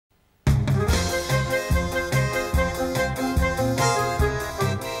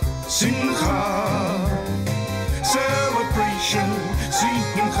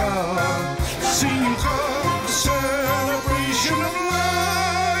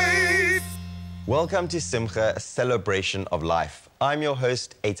Welcome to Simcha, a celebration of life. I'm your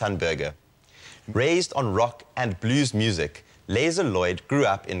host, Eitan Berger. Raised on rock and blues music, Lazer Lloyd grew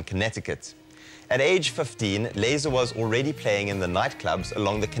up in Connecticut. At age 15, Lazer was already playing in the nightclubs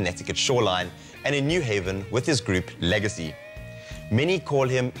along the Connecticut shoreline and in New Haven with his group Legacy. Many call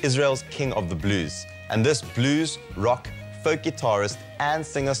him Israel's king of the blues, and this blues, rock, folk guitarist and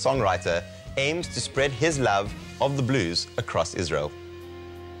singer-songwriter aims to spread his love of the blues across Israel.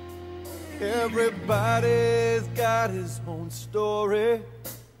 Everybody's got his own story.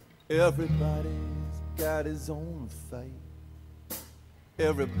 Everybody's got his own fight.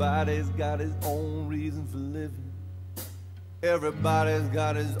 Everybody's got his own reason for living. Everybody's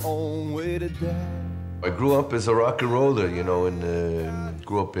got his own way to die. I grew up as a rock and roller, you know, and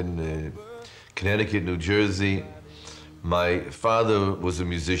grew up in Connecticut, New Jersey. My father was a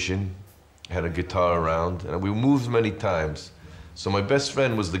musician, had a guitar around, and we moved many times. So my best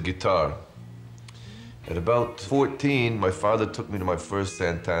friend was the guitar. At about 14, my father took me to my first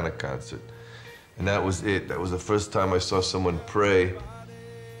Santana concert. And that was it. That was the first time I saw someone pray.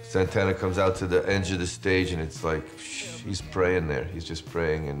 Santana comes out to the edge of the stage and it's like, he's praying there. He's just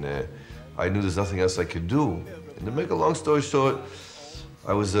praying. And I knew there's nothing else I could do. And to make a long story short,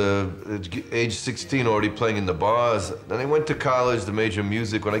 I was at age 16 already playing in the bars. Then I went to college to major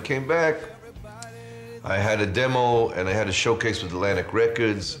music. When I came back, I had a demo and I had a showcase with Atlantic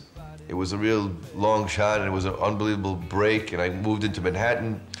Records. It was a real long shot and it was an unbelievable break, and I moved into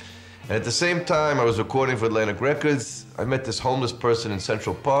Manhattan. And at the same time I was recording for Atlantic Records, I met this homeless person in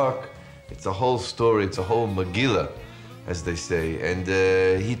Central Park. It's a whole story, it's a whole Megillah, as they say. And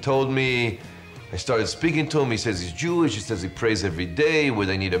he told me, I started speaking to him, he says he's Jewish, he says he prays every day, where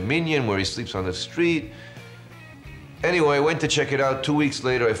they need a minyan, where he sleeps on the street. Anyway, I went to check it out. 2 weeks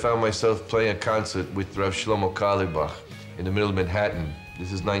later, I found myself playing a concert with Rav Shlomo Carlebach in the middle of Manhattan.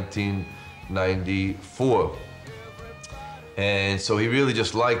 This is 1994. And so he really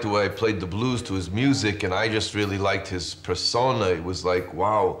just liked the way I played the blues to his music, and I just really liked his persona. It was like,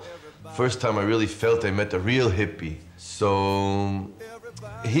 wow, first time I really felt I met a real hippie. So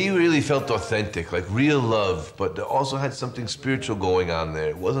he really felt authentic, like real love, but also had something spiritual going on there.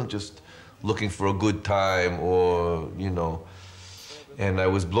 It wasn't just looking for a good time or, you know. And I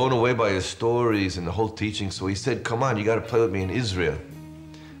was blown away by his stories and the whole teaching. So he said, come on, you got to play with me in Israel.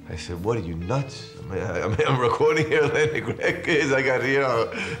 I said, what, are you nuts? I'm recording here Atlantic Records. I got, you know,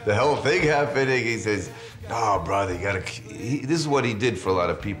 the whole thing happening. He says, no, brother, you got to... This is what he did for a lot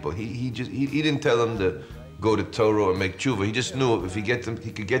of people. He didn't tell them to go to Torah or make tshuva. He just knew if he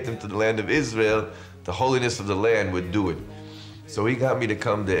could get them to the land of Israel, the holiness of the land would do it. So he got me to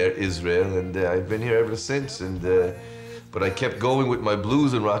come to Israel, and I've been here ever since. And but I kept going with my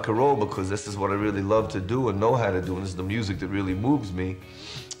blues and rock and roll because this is what I really love to do and know how to do, and this is the music that really moves me.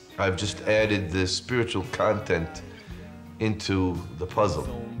 I've just added the spiritual content into the puzzle.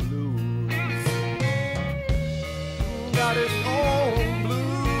 Got his own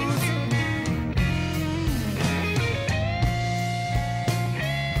blues.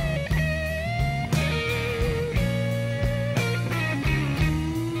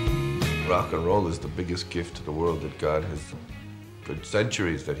 Rock and roll is the biggest gift to the world that God has, for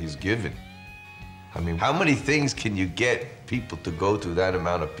centuries, that He's given. I mean, how many things can you get people to go to, that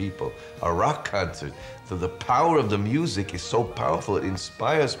amount of people? A rock concert. So the power of the music is so powerful, it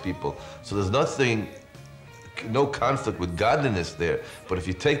inspires people. So there's nothing, no conflict with godliness there. But if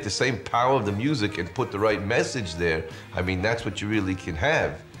you take the same power of the music and put the right message there, I mean, that's what you really can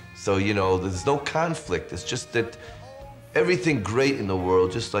have. So, you know, there's no conflict. It's just that everything great in the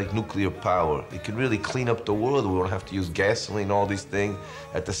world, just like nuclear power, it can really clean up the world. We don't have to use gasoline, all these things.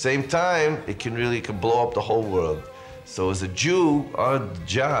 At the same time, it can blow up the whole world. So as a Jew, our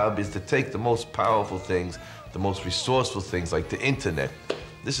job is to take the most powerful things, the most resourceful things, like the internet.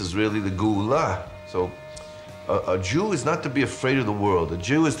 This is really the Geulah. So a Jew is not to be afraid of the world. A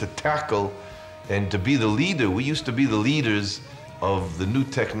Jew is to tackle and to be the leader. We used to be the leaders of the new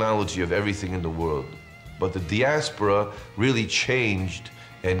technology of everything in the world. But the diaspora really changed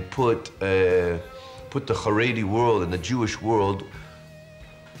and put the Haredi world and the Jewish world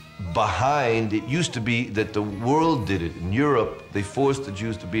behind. It used to be that the world did it. In Europe, they forced the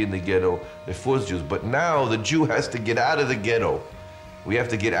Jews to be in the ghetto. They forced Jews. But now the Jew has to get out of the ghetto. We have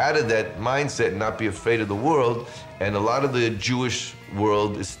to get out of that mindset and not be afraid of the world. And a lot of the Jewish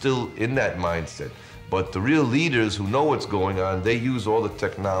world is still in that mindset. But the real leaders who know what's going on, they use all the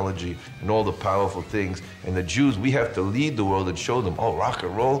technology and all the powerful things. And the Jews, we have to lead the world and show them, oh, rock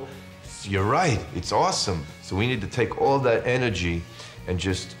and roll, you're right, it's awesome. So we need to take all that energy and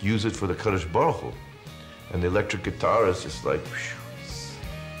just use it for the Kadosh Baruch Hu. And the electric guitar is just like,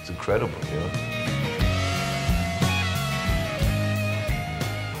 It's incredible, you know.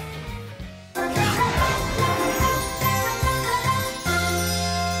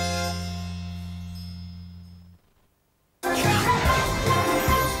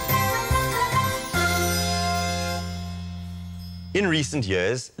 In recent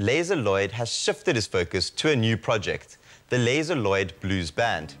years, Lazer Lloyd has shifted his focus to a new project, the Lazer Lloyd Blues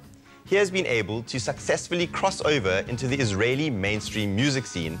Band. He has been able to successfully cross over into the Israeli mainstream music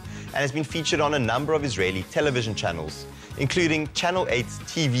scene and has been featured on a number of Israeli television channels, including Channel 8's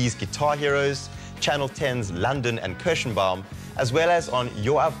TV's Guitar Heroes, Channel 10's London and Kirschenbaum, as well as on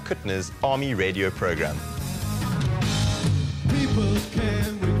Yoav Kutner's Army radio program. People,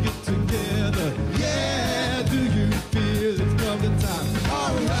 can we get together? Yeah, do you feel it's coming time?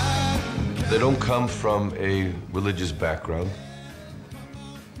 All right. They don't come from a religious background.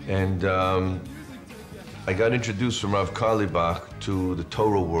 And I got introduced from Rav Karlibach to the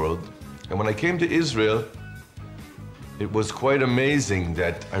Torah world. And when I came to Israel, it was quite amazing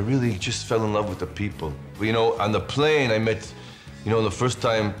that I really just fell in love with the people. You know, on the plane, I met, you know, the first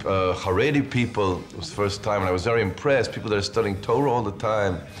time Hedy people, it was the first time, and I was very impressed. People that are studying Torah all the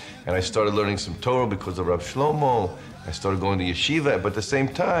time. And I started learning some Torah because of Rav Shlomo. I started going to yeshiva, but at the same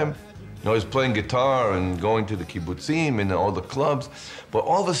time, you know, I was playing guitar and going to the kibbutzim and all the clubs. But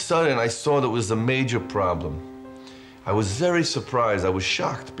all of a sudden, I saw that it was a major problem. I was very surprised. I was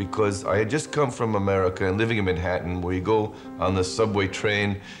shocked because I had just come from America and living in Manhattan, where you go on the subway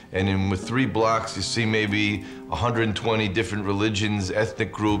train, and in 3 blocks, you see maybe 120 different religions,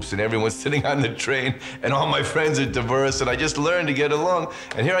 ethnic groups, and everyone's sitting on the train, and all my friends are diverse, and I just learned to get along.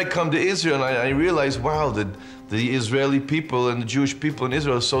 And here I come to Israel, and I realized, wow, the Israeli people and the Jewish people in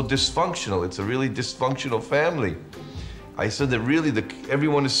Israel are so dysfunctional. It's a really dysfunctional family. I said that really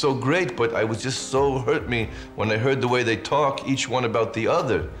everyone is so great, but I was just so hurt me when I heard the way they talk, each one about the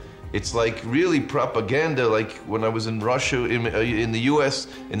other. It's like really propaganda, like when I was in Russia, in the US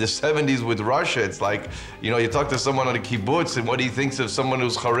in the 70s with Russia. It's like, you know, you talk to someone on a kibbutz and what he thinks of someone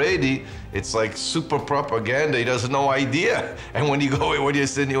who's Haredi, it's like super propaganda. He has no idea. And when you go, when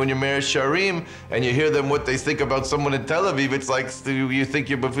you're Meir Sharim and you hear them what they think about someone in Tel Aviv, it's like you think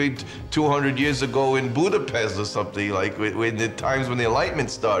you're between 200 years ago in Budapest or something, like in the times when the Enlightenment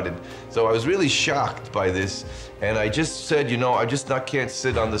started. So I was really shocked by this. And I just said, you know, I just can't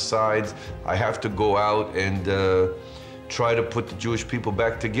sit on the sides. I have to go out and try to put the Jewish people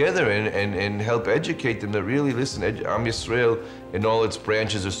back together and help educate them that really, listen, Am Yisrael in all its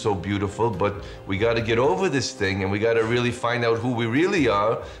branches are so beautiful, but we got to get over this thing and we got to really find out who we really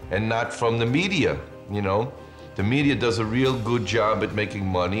are and not from the media, you know. The media does a real good job at making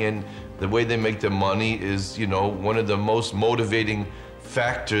money, and the way they make their money is, you know, one of the most motivating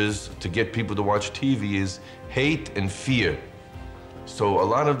factors to get people to watch TV is hate and fear. So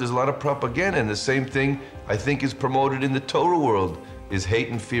there's a lot of propaganda, and the same thing I think is promoted in the Torah world, is hate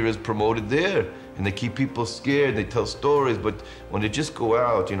and fear is promoted there. And they keep people scared, they tell stories, but when they just go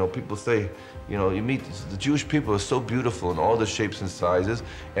out, you know, people say, you know, you meet the Jewish people are so beautiful in all the shapes and sizes,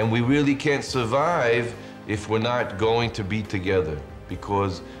 and we really can't survive if we're not going to be together.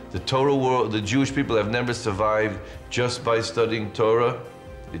 Because the Torah world, the Jewish people have never survived just by studying Torah.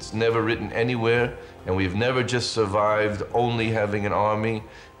 It's never written anywhere, and we've never just survived only having an army.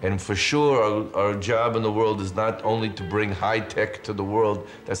 And for sure, our job in the world is not only to bring high tech to the world.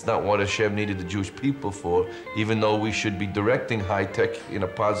 That's not what Hashem needed the Jewish people for, even though we should be directing high tech in a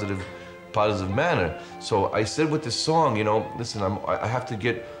positive manner. So I said with this song, you know, listen, I have to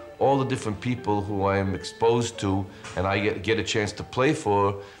get all the different people who I am exposed to and I get a chance to play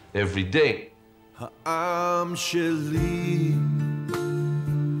for every day. Ha'am sheli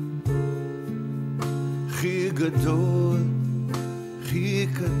chi gadol chi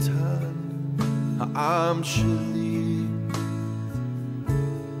katan Ha'am sheli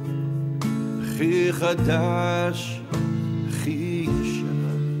chi chadash chi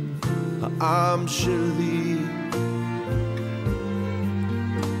yashan Ha'am sheli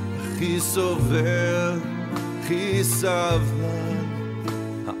chi sover chi savlan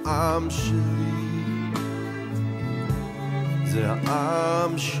Ha'am sheli ze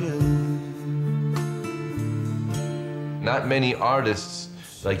ha'am sheli. Not many artists,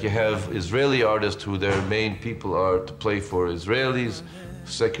 like you have Israeli artists who their main people are to play for Israelis,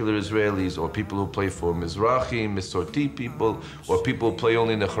 secular Israelis, or people who play for Mizrahi, Misorti people, or people who play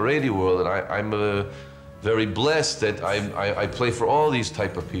only in the Haredi world. And I'm very blessed that I play for all these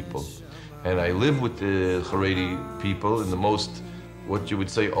type of people. And I live with the Haredi people in the most, what you would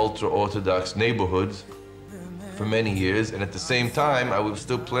say, ultra-Orthodox neighborhoods for many years. And at the same time, I was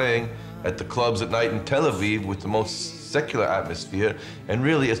still playing at the clubs at night in Tel Aviv with the most secular atmosphere, and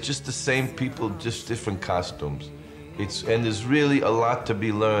really it's just the same people, just different costumes. And there's really a lot to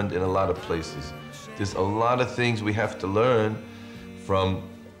be learned in a lot of places. There's a lot of things we have to learn from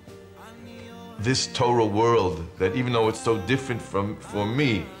this Torah world, that even though it's so different for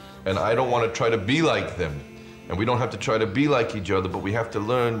me, and I don't want to try to be like them, and we don't have to try to be like each other, but we have to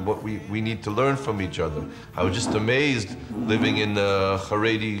learn what we need to learn from each other. I was just amazed living in the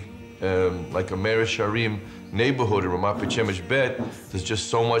Hedy, like a Meir Sharim neighborhood in Ramat Beit Shemesh Bet. There's just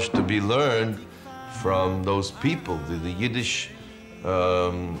so much to be learned from those people. The Yiddish,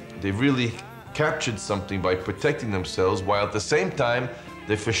 they've really captured something by protecting themselves, while at the same time,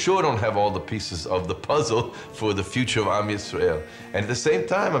 they for sure don't have all the pieces of the puzzle for the future of Am Yisrael. And at the same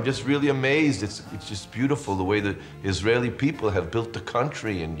time, I'm just really amazed. It's just beautiful the way that Israeli people have built the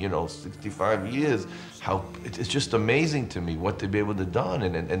country in, 65 years. How it's just amazing to me what they've been able to do,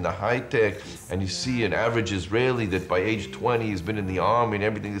 and the high tech. And you see an average Israeli that by age 20 has been in the army and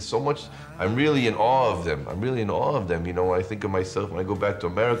everything. There's so much. I'm really in awe of them. I'm really in awe of them. When I think of myself, when I go back to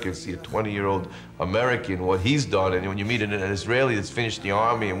America and see a 20-year-old American, what he's done, and when you meet an Israeli that's finished the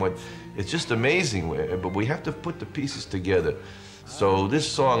army, and it's just amazing. But we have to put the pieces together. So this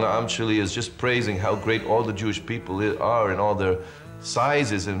song, Am Sheli, is just praising how great all the Jewish people are in all their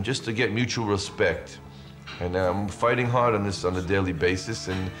sizes, and just to get mutual respect. And I'm fighting hard on this on a daily basis,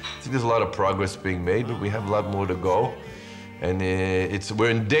 and I think there's a lot of progress being made, but we have a lot more to go. And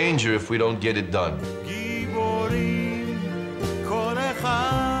we're in danger if we don't get it done.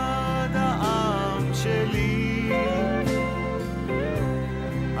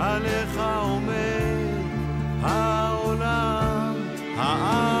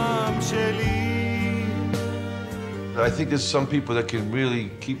 I think there's some people that can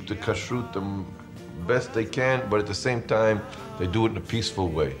really keep the kashrut the best they can, but at the same time, they do it in a peaceful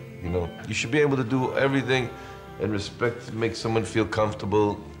way. You should be able to do everything in respect to make someone feel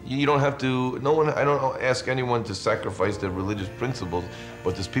comfortable. You don't have to, I don't ask anyone to sacrifice their religious principles,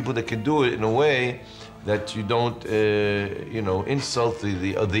 but there's people that can do it in a way that you don't, insult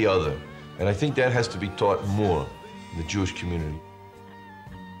the other. And I think that has to be taught more in the Jewish community.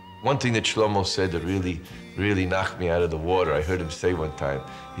 One thing that Shlomo said that really knocked me out of the water, I heard him say one time,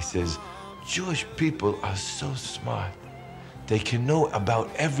 he says, Jewish people are so smart. They can know about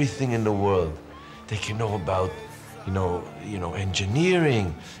everything in the world. They can know about,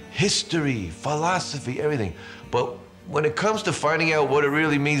 engineering, history, philosophy, everything. But when it comes to finding out what it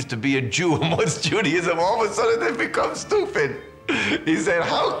really means to be a Jew and what's Judaism, all of a sudden they become stupid. He said,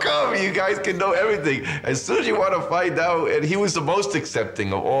 how come you guys can know everything? As soon as you want to find out, and he was the most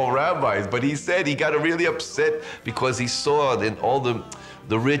accepting of all rabbis, but he said he got really upset because he saw that all the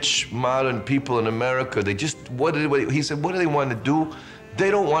rich modern people in America, he said, what do they want to do? They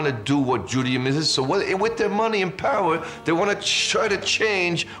don't want to do what Judaism is. So with their money and power, they want to try to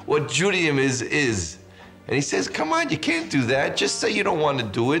change what Judaism is. And he says, come on, you can't do that. Just say you don't want to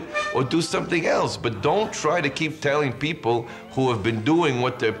do it or do something else. But don't try to keep telling people who have been doing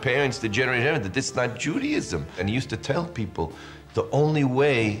what their parents, the generation, that it's not Judaism. And he used to tell people the only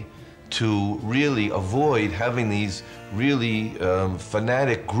way to really avoid having these really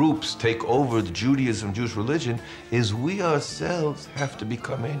fanatic groups take over the Judaism, Jewish religion, is we ourselves have to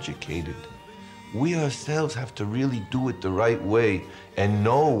become educated. We ourselves have to really do it the right way and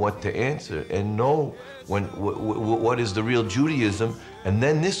know what to answer and know what is the real Judaism. And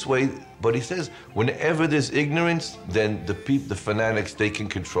then this way, but he says, whenever there's ignorance, then the fanatics, they can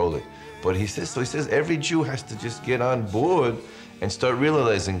control it. But he says every Jew has to just get on board and start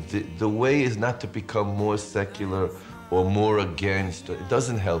realizing the way is not to become more secular or more against. It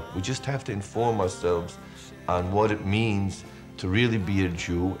doesn't help. We just have to inform ourselves on what it means to really be a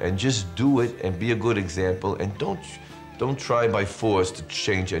Jew, and just do it and be a good example, and don't try by force to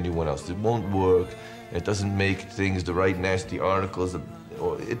change anyone else. It won't work. It doesn't make things the right nasty articles.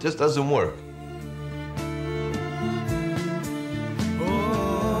 It just doesn't work.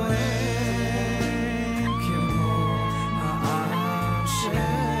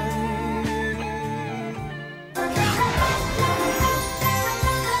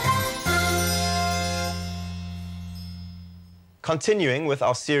 Continuing with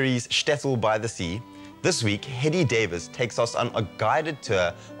our series Shtetl by the Sea, this week Hedy Davis takes us on a guided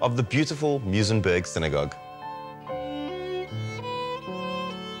tour of the beautiful Muizenberg Synagogue.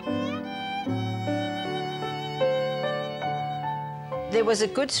 There was a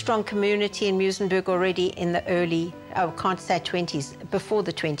good, strong community in Muizenberg already in the early, I can't say 20s, before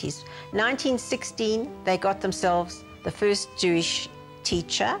the 20s. 1916, they got themselves the first Jewish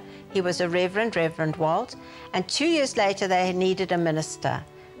teacher. He was a Reverend Wald. And 2 years later, they needed a minister,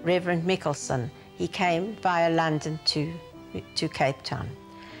 Reverend Mickelson. He came via London to Cape Town.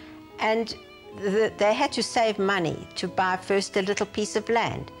 And they had to save money to buy first a little piece of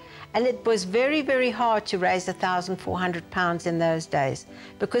land. And it was very, very hard to raise £1,400 in those days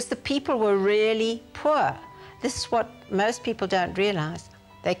because the people were really poor. This is what most people don't realize.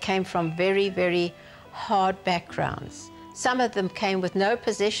 They came from very, very hard backgrounds. Some of them came with no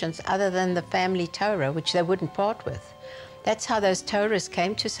possessions other than the family Torah, which they wouldn't part with. That's how those Torahs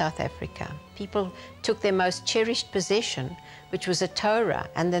came to South Africa. People took their most cherished possession, which was a Torah,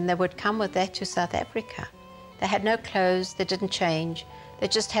 and then they would come with that to South Africa. They had no clothes, they didn't change. They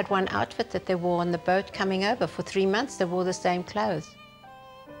just had one outfit that they wore on the boat coming over. For 3 months, they wore the same clothes.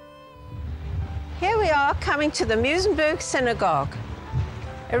 Here we are coming to the Muizenberg Synagogue.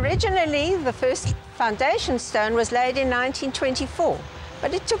 Originally, the first foundation stone was laid in 1924,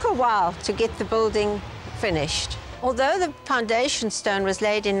 but it took a while to get the building finished. Although the foundation stone was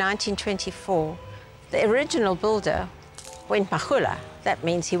laid in 1924, the original builder went machula. That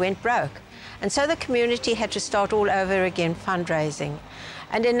means he went broke. And so the community had to start all over again fundraising.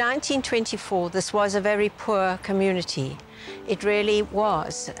 And in 1924, this was a very poor community. It really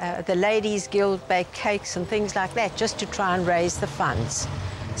was. The Ladies' Guild baked cakes and things like that just to try and raise the funds.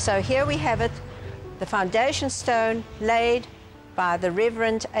 So here we have it, the foundation stone laid by the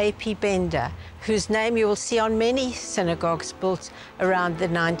Reverend A.P. Bender, whose name you will see on many synagogues built around the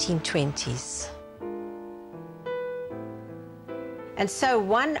 1920s. And so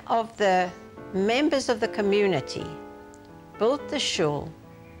one of the members of the community built the shul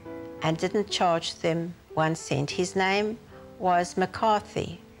and didn't charge them 1 cent. His name was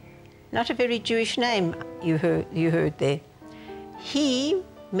McCarthy. Not a very Jewish name you heard there. He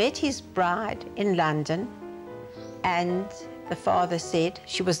met his bride in London, and the father said,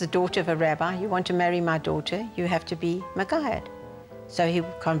 she was the daughter of a rabbi, you want to marry my daughter, you have to be Maggid. So he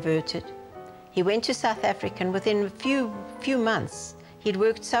converted. He went to South Africa, and within a few months, he'd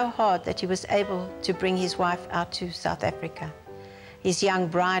worked so hard that he was able to bring his wife out to South Africa, his young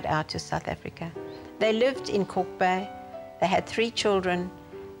bride out to South Africa. They lived in Cork Bay. They had 3 children.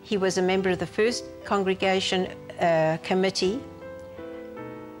 He was a member of the first congregation committee,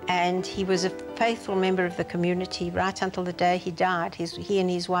 and he was a faithful member of the community right until the day he died. He and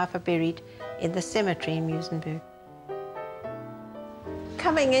his wife are buried in the cemetery in Muizenberg.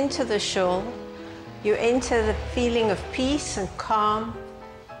 Coming into the shul, you enter the feeling of peace and calm,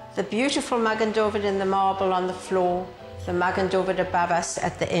 the beautiful Magen David in the marble on the floor, the Magen David above us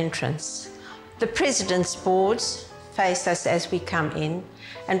at the entrance. The president's boards face us as we come in,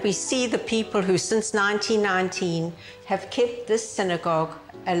 and we see the people who since 1919 have kept this synagogue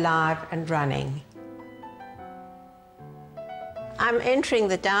alive and running. I'm entering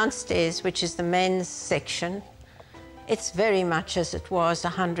the downstairs, which is the men's section. It's very much as it was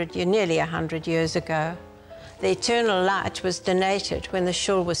nearly 100 years ago. The eternal light was donated when the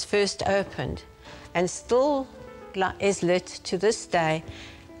shul was first opened, and still is lit to this day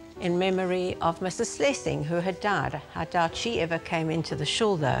in memory of Mrs. Slessing, who had died. I doubt she ever came into the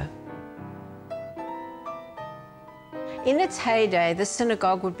shul, though. In its heyday, the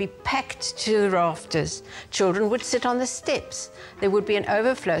synagogue would be packed to the rafters. Children would sit on the steps. There would be an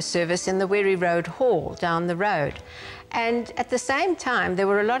overflow service in the Wherry Road Hall down the road. And at the same time, there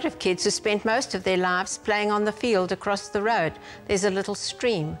were a lot of kids who spent most of their lives playing on the field across the road. There's a little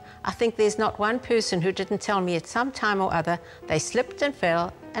stream. I think there's not one person who didn't tell me at some time or other they slipped and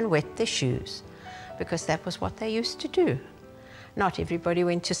fell and wet their shoes, because that was what they used to do. Not everybody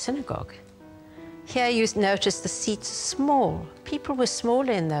went to synagogue. Here you notice the seats are small. People were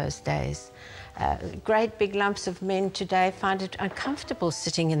smaller in those days. Great big lumps of men today find it uncomfortable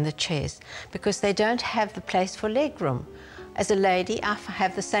sitting in the chairs because they don't have the place for leg room. As a lady, I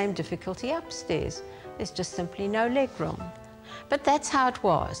have the same difficulty upstairs. There's just simply no leg room. But that's how it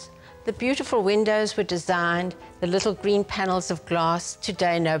was. The beautiful windows were designed, the little green panels of glass.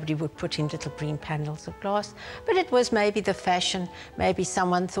 Today, nobody would put in little green panels of glass, but it was maybe the fashion. Maybe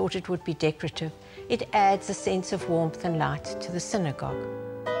someone thought it would be decorative. It adds a sense of warmth and light to the synagogue.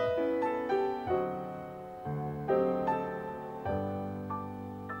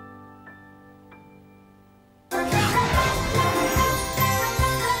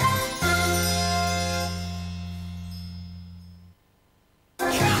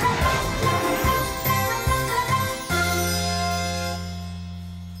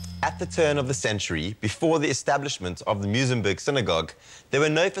 At the turn of the century, before the establishment of the Muizenberg Synagogue, there were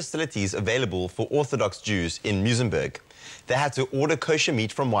no facilities available for Orthodox Jews in Muizenberg. They had to order kosher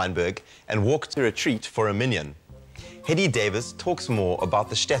meat from Weinberg and walk to retreat for a minyan. Hedy Davis talks more about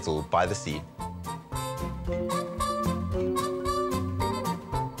the shtetl by the sea.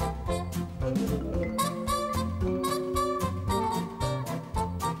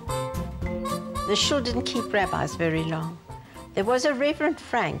 The shul didn't keep rabbis very long. There was a Reverend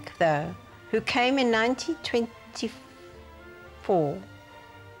Frank, though, who came in 1924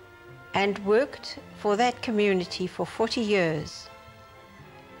 and worked for that community for 40 years.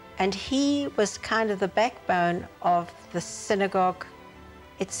 And he was kind of the backbone of the synagogue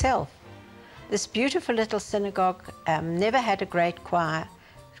itself. This beautiful little synagogue never had a great choir.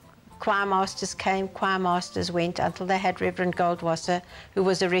 Choir masters came, choir masters went, until they had Reverend Goldwasser, who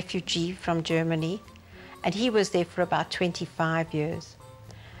was a refugee from Germany, and he was there for about 25 years.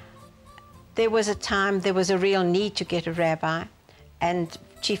 There was a time there was a real need to get a rabbi, and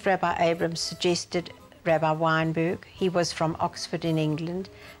Chief Rabbi Abrams suggested Rabbi Weinberg. He was from Oxford in England,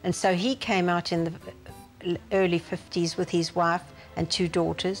 and so he came out in the early 50s with his wife and 2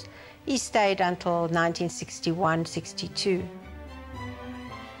 daughters. He stayed until 1961-62.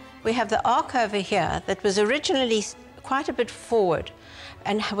 We have the ark over here that was originally quite a bit forward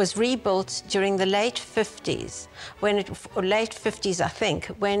and was rebuilt during the late 50s, or late 50s, I think,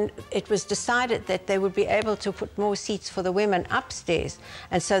 when it was decided that they would be able to put more seats for the women upstairs,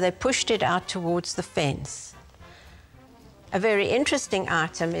 and so they pushed it out towards the fence. A very interesting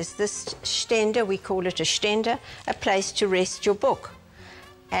item is this stender. We call it a stender, a place to rest your book.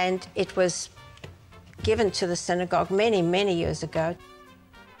 And it was given to the synagogue many, many years ago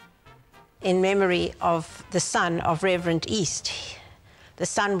in memory of the son of Reverend East. The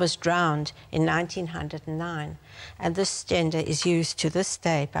son was drowned in 1909, and this stender is used to this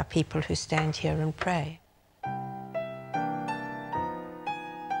day by people who stand here and pray.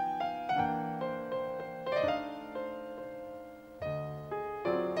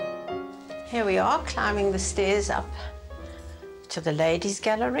 Here we are, climbing the stairs up to the ladies'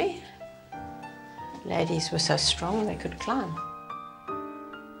 gallery. Ladies were so strong they could climb.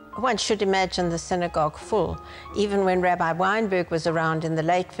 One should imagine the synagogue full. Even when Rabbi Weinberg was around in the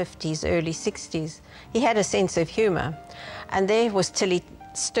late 50s, early 60s, he had a sense of humor. And there was Tilly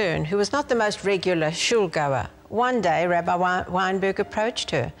Stern, who was not the most regular shul goer. One day, Rabbi Weinberg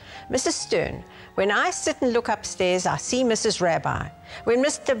approached her. "Mrs. Stern, when I sit and look upstairs, I see Mrs. Rabbi. When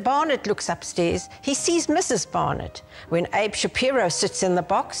Mr. Barnett looks upstairs, he sees Mrs. Barnett. When Abe Shapiro sits in the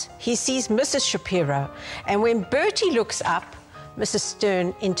box, he sees Mrs. Shapiro. And when Bertie looks up," Mrs.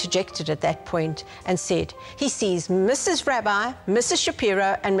 Stern interjected at that point and said, "he sees Mrs. Rabbi, Mrs.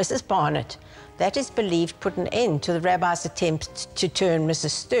 Shapiro, and Mrs. Barnett." That is believed put an end to the rabbi's attempt to turn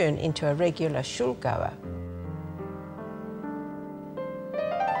Mrs. Stern into a regular shul goer.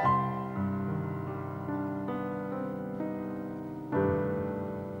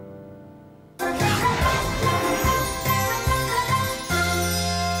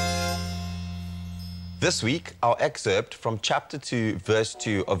 This week, our excerpt from chapter 2, verse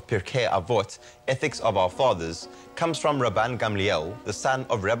 2 of Pirkei Avot, Ethics of Our Fathers, comes from Rabban Gamliel, the son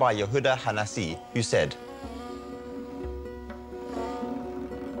of Rabbi Yehuda Hanassi, who said,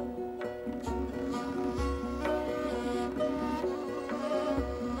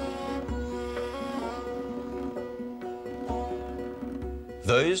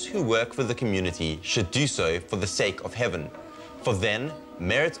 "Those who work for the community should do so for the sake of heaven, for then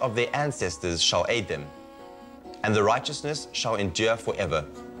merit of their ancestors shall aid them, and the righteousness shall endure forever.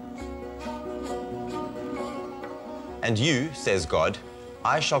 And you, says God,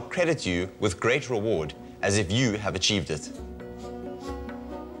 I shall credit you with great reward, as if you have achieved it."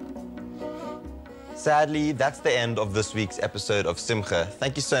 Sadly, that's the end of this week's episode of Simcha.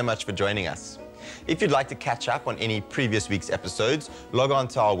 Thank you so much for joining us. If you'd like to catch up on any previous week's episodes, log on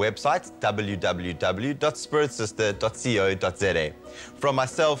to our website, www.spiritsister.co.za. From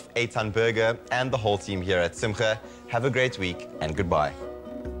myself, Eitan Berger, and the whole team here at Simcha, have a great week and goodbye.